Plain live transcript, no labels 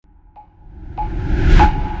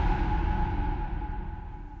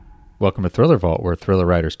Welcome to Thriller Vault, where thriller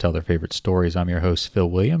writers tell their favorite stories. I'm your host, Phil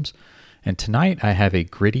Williams, and tonight I have a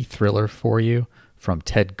gritty thriller for you from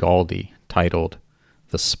Ted Galdi titled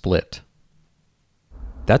The Split.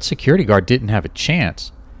 That security guard didn't have a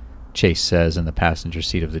chance, Chase says in the passenger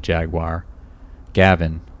seat of the Jaguar.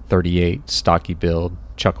 Gavin, 38, stocky build,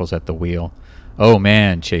 chuckles at the wheel. Oh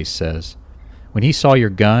man, Chase says. When he saw your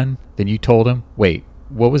gun, then you told him, wait,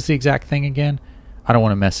 what was the exact thing again? I don't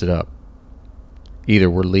want to mess it up.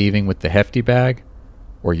 Either we're leaving with the hefty bag,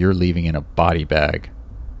 or you're leaving in a body bag.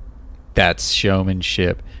 That's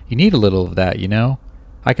showmanship. You need a little of that, you know?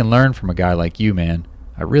 I can learn from a guy like you, man.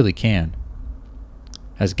 I really can.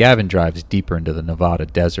 As Gavin drives deeper into the Nevada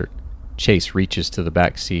desert, Chase reaches to the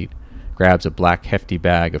back seat, grabs a black hefty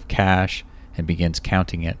bag of cash, and begins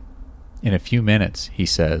counting it. In a few minutes, he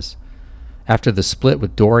says, after the split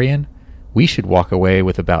with Dorian, we should walk away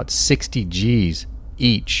with about 60 G's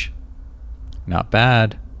each. Not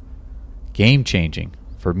bad. Game-changing,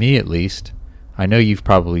 for me at least. I know you've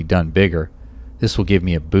probably done bigger. This will give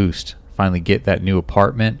me a boost. Finally get that new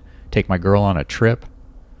apartment, take my girl on a trip.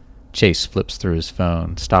 Chase flips through his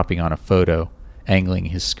phone, stopping on a photo, angling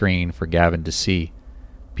his screen for Gavin to see.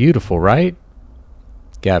 Beautiful, right?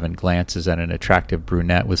 Gavin glances at an attractive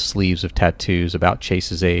brunette with sleeves of tattoos about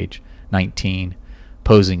Chase's age, 19,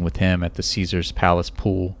 posing with him at the Caesar's Palace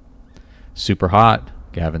pool. Super hot,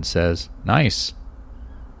 Gavin says. Nice.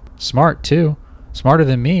 Smart, too. Smarter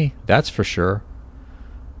than me, that's for sure.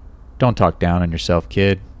 Don't talk down on yourself,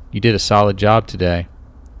 kid. You did a solid job today.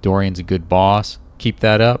 Dorian's a good boss. Keep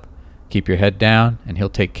that up. Keep your head down, and he'll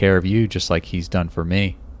take care of you just like he's done for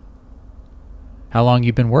me. How long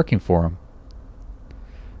you been working for him?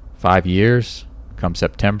 5 years. Come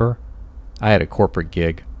September. I had a corporate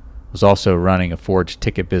gig. Was also running a forged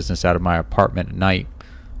ticket business out of my apartment at night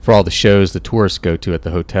for all the shows the tourists go to at the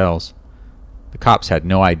hotels. The cops had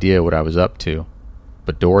no idea what I was up to,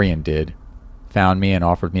 but Dorian did. Found me and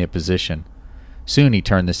offered me a position. Soon he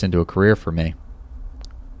turned this into a career for me.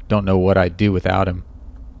 Don't know what I'd do without him.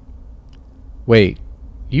 Wait,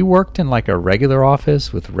 you worked in like a regular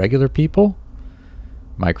office with regular people?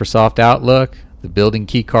 Microsoft Outlook, the building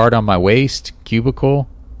key card on my waist, cubicle,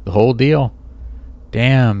 the whole deal.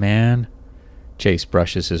 Damn, man. Chase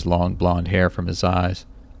brushes his long blonde hair from his eyes.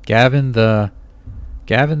 Gavin the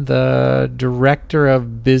director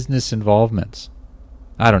of business involvements.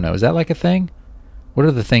 I don't know, is that like a thing? What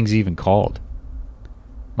are the things even called?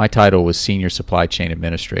 My title was senior supply chain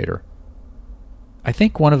administrator. I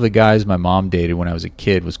think one of the guys my mom dated when I was a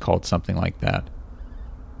kid was called something like that.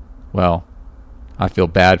 Well, I feel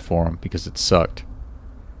bad for him because it sucked.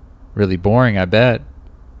 Really boring, I bet.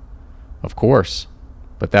 Of course,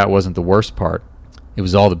 but that wasn't the worst part. It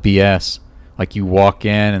was all the BS. Like you walk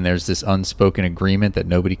in and there's this unspoken agreement that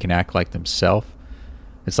nobody can act like themselves.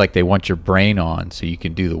 It's like they want your brain on so you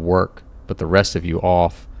can do the work, but the rest of you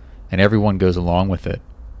off, and everyone goes along with it.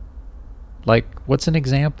 Like, what's an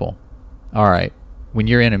example? Alright, when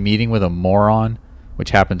you're in a meeting with a moron,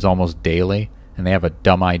 which happens almost daily, and they have a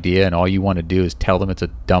dumb idea and all you want to do is tell them it's a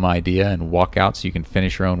dumb idea and walk out so you can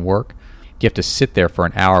finish your own work, you have to sit there for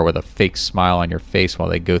an hour with a fake smile on your face while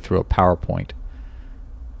they go through a PowerPoint.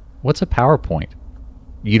 What's a PowerPoint?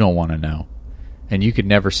 You don't want to know. And you could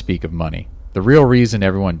never speak of money. The real reason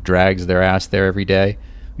everyone drags their ass there every day,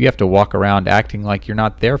 you have to walk around acting like you're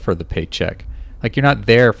not there for the paycheck. Like you're not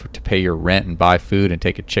there to pay your rent and buy food and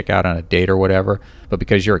take a chick out on a date or whatever, but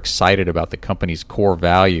because you're excited about the company's core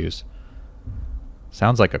values.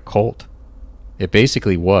 Sounds like a cult. It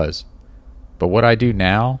basically was. But what I do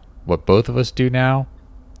now, what both of us do now,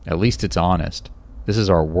 at least it's honest. This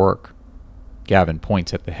is our work. Gavin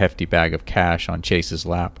points at the hefty bag of cash on Chase's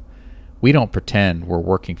lap. We don't pretend we're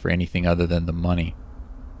working for anything other than the money.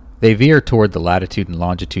 They veer toward the latitude and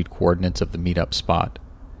longitude coordinates of the meetup spot.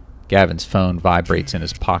 Gavin's phone vibrates in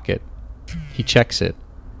his pocket. He checks it.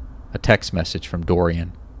 A text message from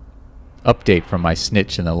Dorian. Update from my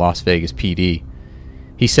snitch in the Las Vegas PD.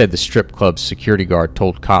 He said the strip club's security guard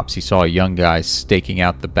told cops he saw a young guy staking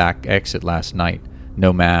out the back exit last night.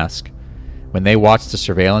 No mask. When they watch the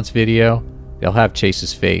surveillance video, they'll have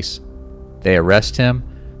Chase's face. They arrest him,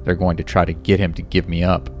 they're going to try to get him to give me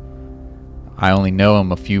up. I only know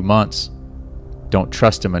him a few months. Don't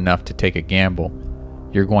trust him enough to take a gamble.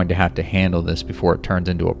 You're going to have to handle this before it turns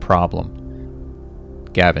into a problem.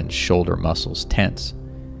 Gavin's shoulder muscles tense.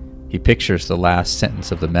 He pictures the last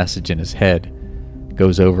sentence of the message in his head,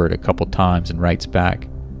 goes over it a couple times and writes back.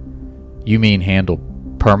 You mean handle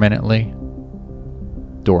permanently?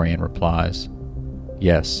 Dorian replies.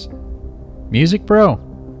 Yes. Music, bro?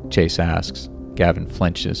 Chase asks. Gavin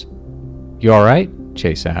flinches. You alright?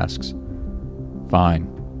 Chase asks. Fine.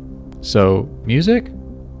 So, music?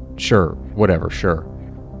 Sure, whatever, sure.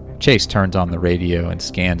 Chase turns on the radio and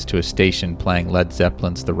scans to a station playing Led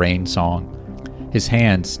Zeppelin's The Rain song. His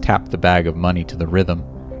hands tap the bag of money to the rhythm.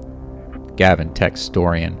 Gavin texts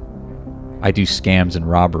Dorian. I do scams and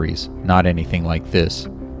robberies, not anything like this.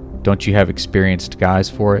 Don't you have experienced guys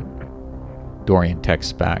for it? Dorian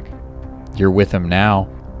texts back. You're with him now,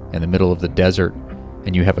 in the middle of the desert,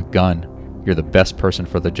 and you have a gun. You're the best person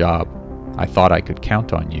for the job. I thought I could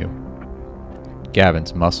count on you.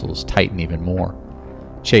 Gavin's muscles tighten even more.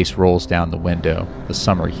 Chase rolls down the window, the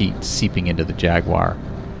summer heat seeping into the Jaguar.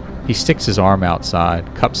 He sticks his arm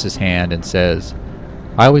outside, cups his hand, and says,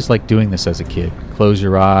 I always liked doing this as a kid. Close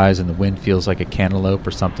your eyes and the wind feels like a cantaloupe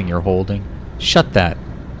or something you're holding. Shut that.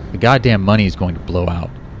 The goddamn money is going to blow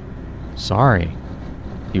out. Sorry.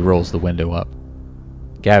 He rolls the window up.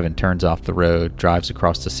 Gavin turns off the road, drives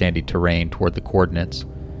across the sandy terrain toward the coordinates.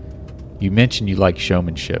 You mentioned you like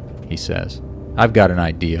showmanship, he says. I've got an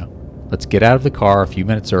idea. Let's get out of the car a few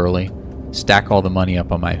minutes early, stack all the money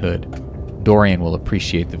up on my hood. Dorian will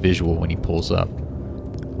appreciate the visual when he pulls up.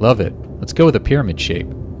 Love it. Let's go with a pyramid shape.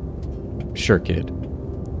 Sure, kid.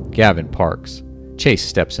 Gavin parks. Chase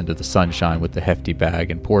steps into the sunshine with the hefty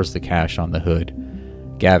bag and pours the cash on the hood.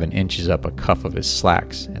 Gavin inches up a cuff of his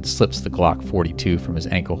slacks and slips the Glock 42 from his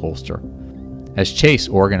ankle holster. As Chase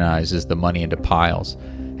organizes the money into piles,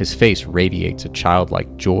 his face radiates a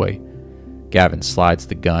childlike joy. Gavin slides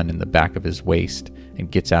the gun in the back of his waist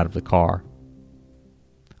and gets out of the car.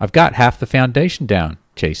 I've got half the foundation down,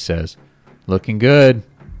 Chase says. Looking good.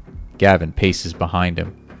 Gavin paces behind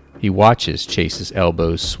him. He watches Chase's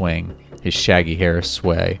elbows swing, his shaggy hair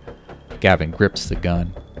sway. Gavin grips the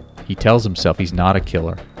gun. He tells himself he's not a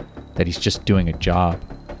killer, that he's just doing a job,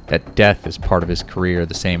 that death is part of his career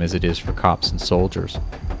the same as it is for cops and soldiers.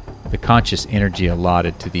 The conscious energy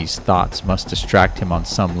allotted to these thoughts must distract him on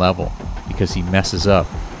some level, because he messes up.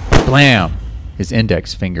 Blam! His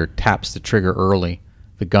index finger taps the trigger early,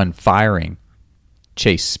 the gun firing.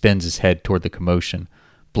 Chase spins his head toward the commotion.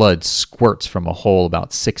 Blood squirts from a hole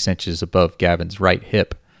about 6 inches above Gavin's right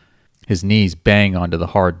hip. His knees bang onto the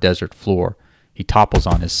hard desert floor. He topples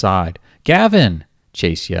on his side. Gavin!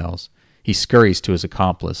 Chase yells. He scurries to his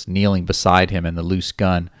accomplice, kneeling beside him and the loose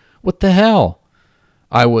gun. What the hell?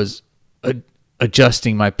 I was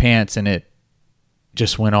adjusting my pants and it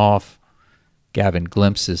just went off. Gavin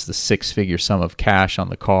glimpses the 6-figure sum of cash on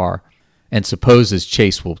the car and supposes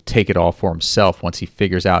Chase will take it all for himself once he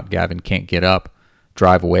figures out Gavin can't get up,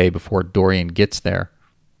 drive away before Dorian gets there.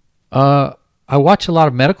 I watch a lot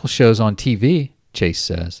of medical shows on TV, Chase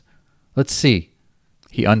says. Let's see.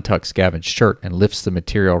 He untucks Gavin's shirt and lifts the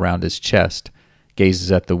material around his chest,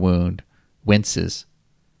 gazes at the wound, winces.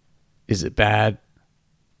 Is it bad?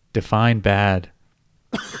 Define bad.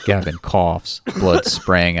 Gavin coughs, blood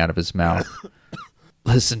spraying out of his mouth.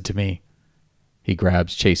 Listen to me. He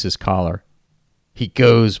grabs Chase's collar. He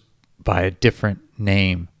goes by a different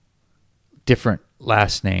name. Different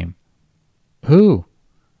last name. Who?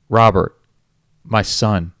 Robert. My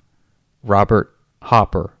son. Robert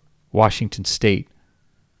Hopper, Washington State.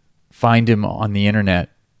 Find him on the internet.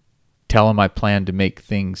 Tell him I plan to make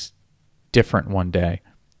things different one day.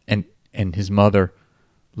 And his mother,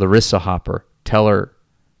 Larissa Hopper, tell her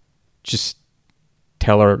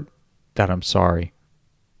that I'm sorry.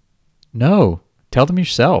 No, tell them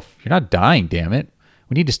yourself. You're not dying, damn it.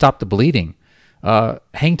 We need to stop the bleeding.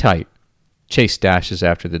 Hang tight. Chase dashes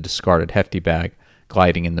after the discarded hefty bag,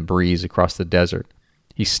 gliding in the breeze across the desert.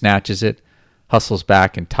 He snatches it, hustles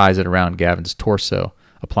back, and ties it around Gavin's torso,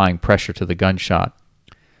 applying pressure to the gunshot.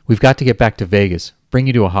 We've got to get back to Vegas. Bring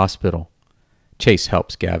you to a hospital. Chase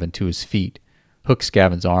helps Gavin to his feet, hooks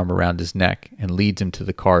Gavin's arm around his neck, and leads him to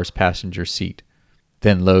the car's passenger seat.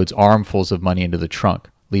 Then loads armfuls of money into the trunk,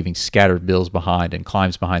 leaving scattered bills behind, and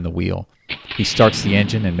climbs behind the wheel. He starts the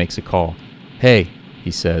engine and makes a call. Hey, he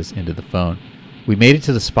says into the phone. We made it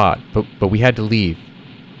to the spot, but we had to leave.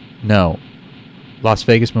 No. Las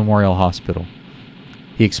Vegas Memorial Hospital.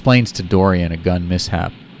 He explains to Dorian a gun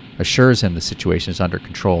mishap, assures him the situation is under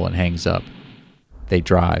control, and hangs up. They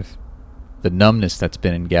drive. The numbness that's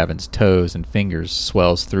been in Gavin's toes and fingers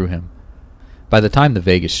swells through him. By the time the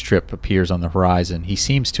Vegas Strip appears on the horizon, he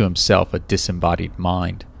seems to himself a disembodied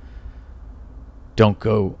mind. Don't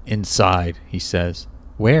go inside, he says.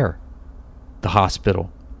 Where? The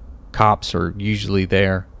hospital. Cops are usually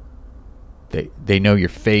there. They know your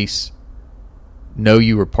face. Know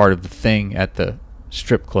you were part of the thing at the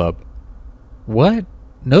strip club. What?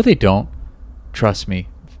 No, they don't. Trust me,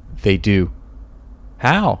 they do.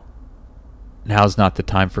 How? Now's not the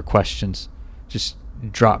time for questions. Just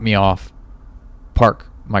drop me off. Park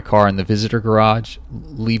my car in the visitor garage.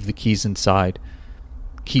 Leave the keys inside.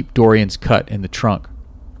 Keep Dorian's cut in the trunk.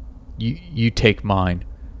 You take mine.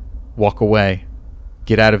 Walk away.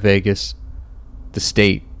 Get out of Vegas. The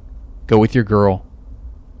state. Go with your girl.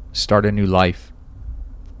 Start a new life.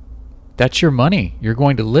 That's your money. You're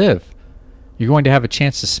going to live. You're going to have a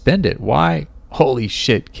chance to spend it. Why? Holy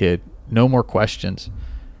shit, kid. No more questions.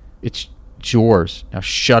 It's yours. Now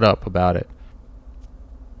shut up about it.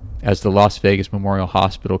 As the Las Vegas Memorial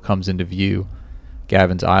Hospital comes into view,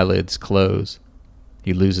 Gavin's eyelids close.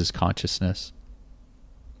 He loses consciousness.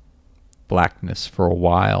 Blackness for a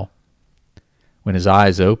while. When his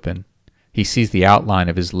eyes open, he sees the outline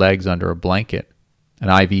of his legs under a blanket, an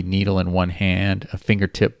IV needle in one hand, a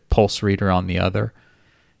fingertip pulse reader on the other.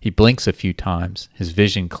 He blinks a few times, his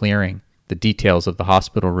vision clearing, the details of the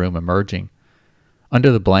hospital room emerging.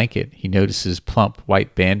 Under the blanket, he notices plump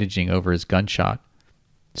white bandaging over his gunshot.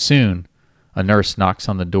 Soon, a nurse knocks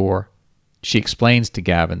on the door. She explains to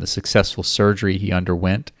Gavin the successful surgery he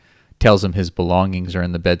underwent, tells him his belongings are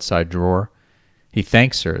in the bedside drawer. He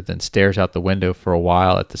thanks her, then stares out the window for a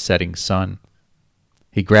while at the setting sun.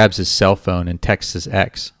 He grabs his cell phone and texts his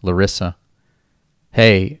ex, Larissa.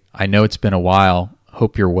 Hey, I know it's been a while.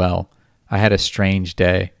 Hope you're well. I had a strange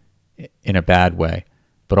day. In a bad way,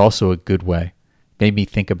 but also a good way. Made me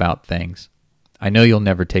think about things. I know you'll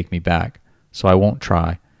never take me back, so I won't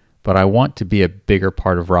try, but I want to be a bigger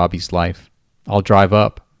part of Robbie's life. I'll drive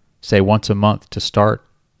up, say once a month to start.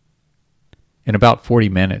 In about 40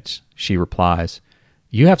 minutes, she replies,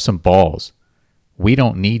 You have some balls. We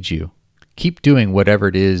don't need you. Keep doing whatever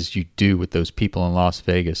it is you do with those people in Las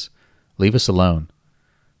Vegas. Leave us alone.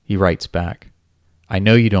 He writes back, I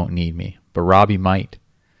know you don't need me, but Robbie might.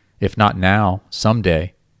 If not now,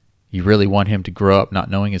 someday. You really want him to grow up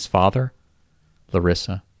not knowing his father?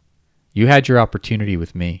 Larissa, you had your opportunity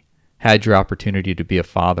with me, had your opportunity to be a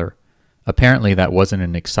father. Apparently that wasn't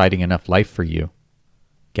an exciting enough life for you.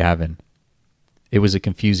 Gavin, it was a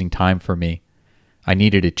confusing time for me. I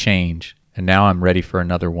needed a change, and now I'm ready for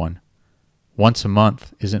another one. Once a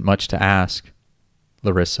month isn't much to ask.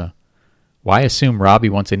 Larissa, why assume Robbie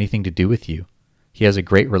wants anything to do with you? He has a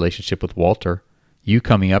great relationship with Walter. You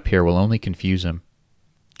coming up here will only confuse him.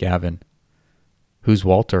 Gavin, who's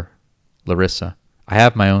Walter? Larissa, I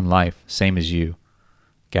have my own life, same as you.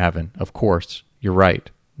 Gavin, of course, you're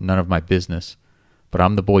right. None of my business. But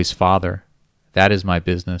I'm the boy's father. That is my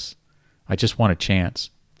business. I just want a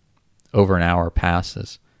chance. Over an hour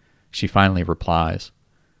passes. She finally replies,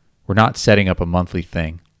 We're not setting up a monthly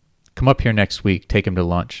thing. Come up here next week, take him to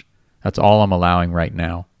lunch. That's all I'm allowing right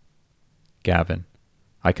now. Gavin,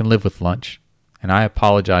 I can live with lunch, and I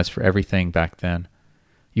apologize for everything back then.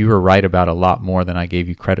 You were right about a lot more than I gave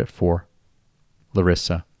you credit for.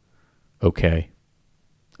 Larissa, okay.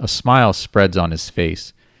 A smile spreads on his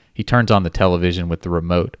face. He turns on the television with the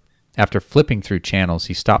remote. After flipping through channels,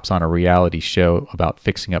 he stops on a reality show about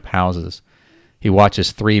fixing up houses. He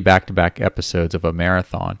watches 3 back-to-back episodes of a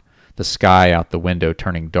marathon, the sky out the window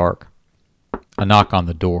turning dark. A knock on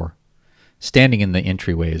the door. Standing in the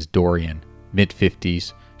entryway is Dorian,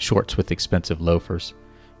 mid-50s, shorts with expensive loafers.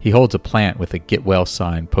 He holds a plant with a get well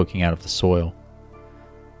sign poking out of the soil.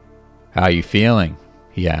 How you feeling?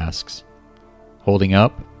 He asks. Holding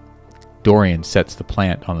up? Dorian sets the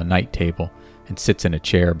plant on the night table and sits in a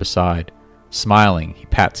chair beside. Smiling, he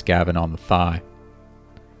pats Gavin on the thigh.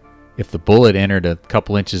 If the bullet entered a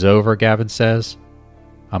couple inches over, Gavin says,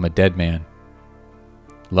 I'm a dead man.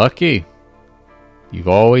 Lucky. You've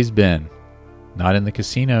always been. Not in the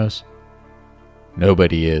casinos.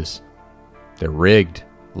 Nobody is. They're rigged.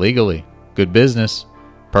 Legally. Good business.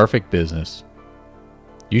 Perfect business.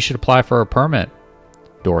 You should apply for a permit.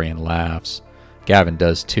 Dorian laughs. Gavin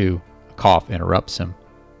does too. A cough interrupts him.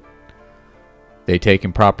 They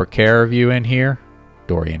taking proper care of you in here?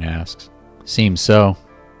 Dorian asks. Seems so.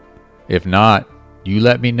 If not, you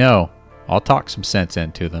let me know. I'll talk some sense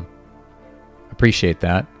into them. Appreciate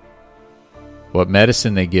that. What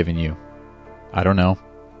medicine they giving you? I don't know.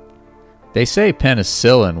 They say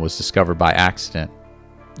penicillin was discovered by accident.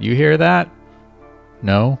 You hear that?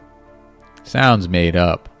 No? Sounds made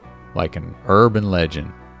up, like an urban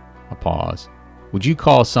legend. A pause. Would you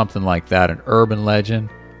call something like that an urban legend,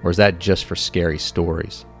 or is that just for scary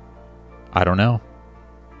stories? I don't know.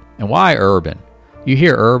 And why urban? You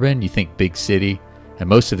hear urban, you think big city, and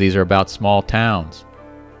most of these are about small towns.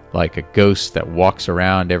 Like a ghost that walks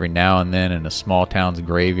around every now and then in a small town's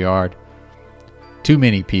graveyard. Too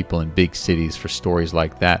many people in big cities for stories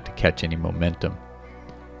like that to catch any momentum.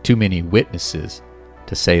 Too many witnesses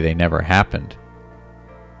to say they never happened.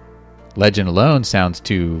 Legend alone sounds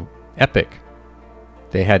too epic.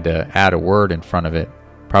 They had to add a word in front of it.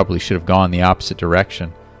 Probably should have gone the opposite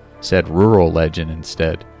direction. Said rural legend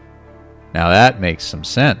instead. Now that makes some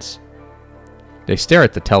sense. They stare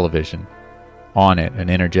at the television. On it, an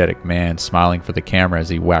energetic man smiling for the camera as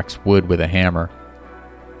he whacks wood with a hammer.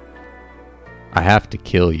 I have to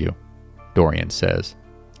kill you, Dorian says.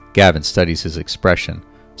 Gavin studies his expression,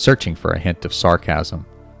 searching for a hint of sarcasm,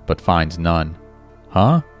 but finds none.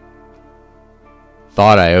 Huh?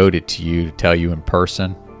 Thought I owed it to you to tell you in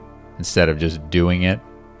person, instead of just doing it.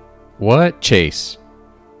 What, Chase?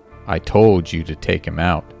 I told you to take him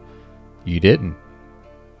out. You didn't.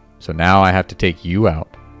 So now I have to take you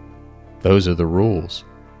out. Those are the rules.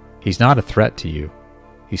 He's not a threat to you.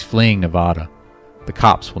 He's fleeing Nevada. The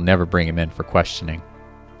cops will never bring him in for questioning.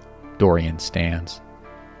 Dorian stands.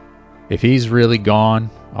 If he's really gone,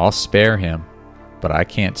 I'll spare him, but I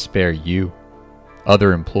can't spare you.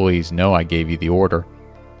 Other employees know I gave you the order,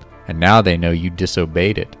 and now they know you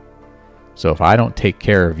disobeyed it. So if I don't take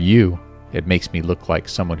care of you, it makes me look like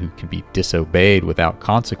someone who can be disobeyed without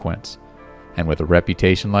consequence. And with a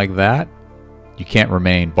reputation like that, you can't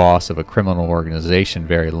remain boss of a criminal organization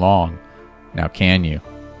very long, now can you?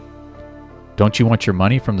 Don't you want your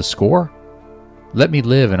money from the score? Let me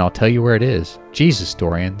live and I'll tell you where it is. Jesus,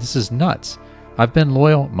 Dorian, this is nuts. I've been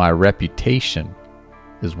loyal. My reputation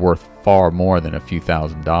is worth far more than a few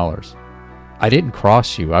 $1,000s. I didn't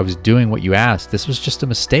cross you. I was doing what you asked. This was just a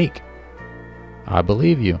mistake. I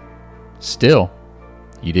believe you. Still,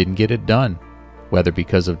 you didn't get it done. Whether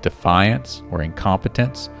because of defiance or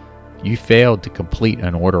incompetence, you failed to complete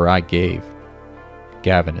an order I gave.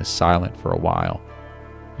 Gavin is silent for a while.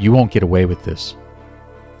 You won't get away with this.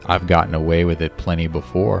 I've gotten away with it plenty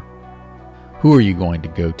before. Who are you going to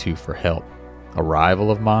go to for help? A rival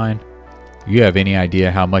of mine? You have any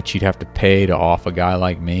idea how much you'd have to pay to off a guy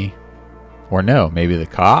like me? Or no, maybe the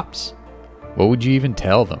cops? What would you even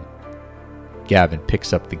tell them? Gavin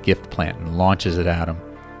picks up the gift plant and launches it at him.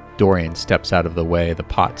 Dorian steps out of the way, the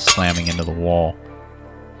pot slamming into the wall.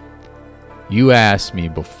 You asked me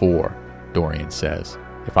before, Dorian says,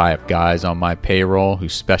 if I have guys on my payroll who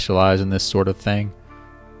specialize in this sort of thing.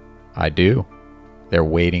 I do. They're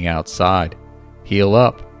waiting outside. Heal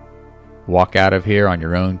up. Walk out of here on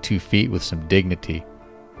your own 2 feet with some dignity.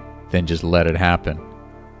 Then just let it happen.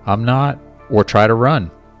 I'm not, or try to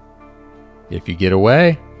run. If you get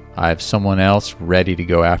away, I have someone else ready to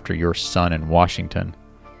go after your son in Washington.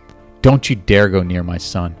 Don't you dare go near my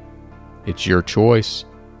son. It's your choice.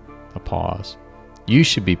 A pause. You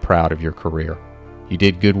should be proud of your career. You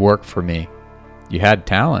did good work for me. You had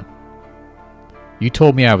talent. You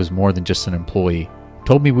told me I was more than just an employee. You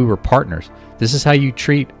told me we were partners. This is how you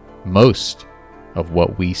treat most of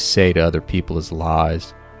what we say to other people as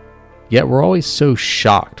lies. Yet we're always so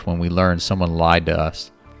shocked when we learn someone lied to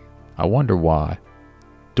us. I wonder why.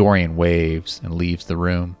 Dorian waves and leaves the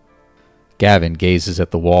room. Gavin gazes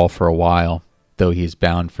at the wall for a while. Though he is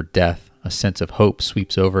bound for death, a sense of hope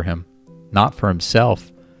sweeps over him. Not for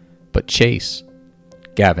himself, but Chase.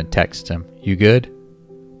 Gavin texts him. You good?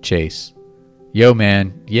 Chase. Yo,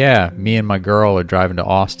 man. Yeah, me and my girl are driving to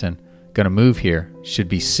Austin. Gonna move here. Should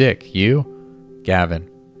be sick. You? Gavin.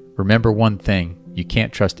 Remember one thing. You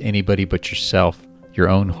can't trust anybody but yourself, your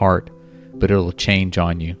own heart. But it'll change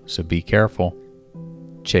on you, so be careful.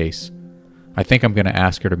 Chase. I think I'm gonna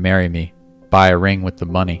ask her to marry me. Buy a ring with the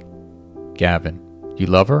money. Gavin. You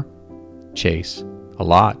love her? Chase. A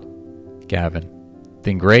lot. Gavin.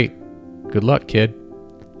 Then great. Good luck, kid.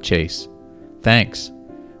 Chase. Thanks.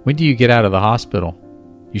 When do you get out of the hospital?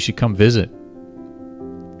 You should come visit.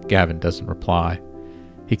 Gavin doesn't reply.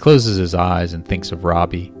 He closes his eyes and thinks of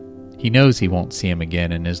Robbie. He knows he won't see him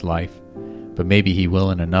again in his life, but maybe he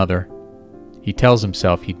will in another. He tells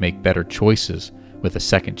himself he'd make better choices with a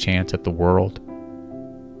second chance at the world,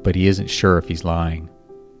 but he isn't sure if he's lying.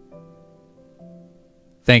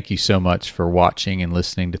 Thank you so much for watching and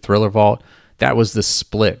listening to Thriller Vault. That was The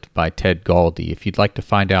Split by Ted Galdi. If you'd like to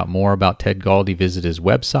find out more about Ted Galdi, visit his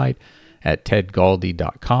website at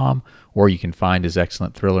tedgaldi.com, or you can find his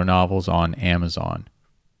excellent thriller novels on Amazon.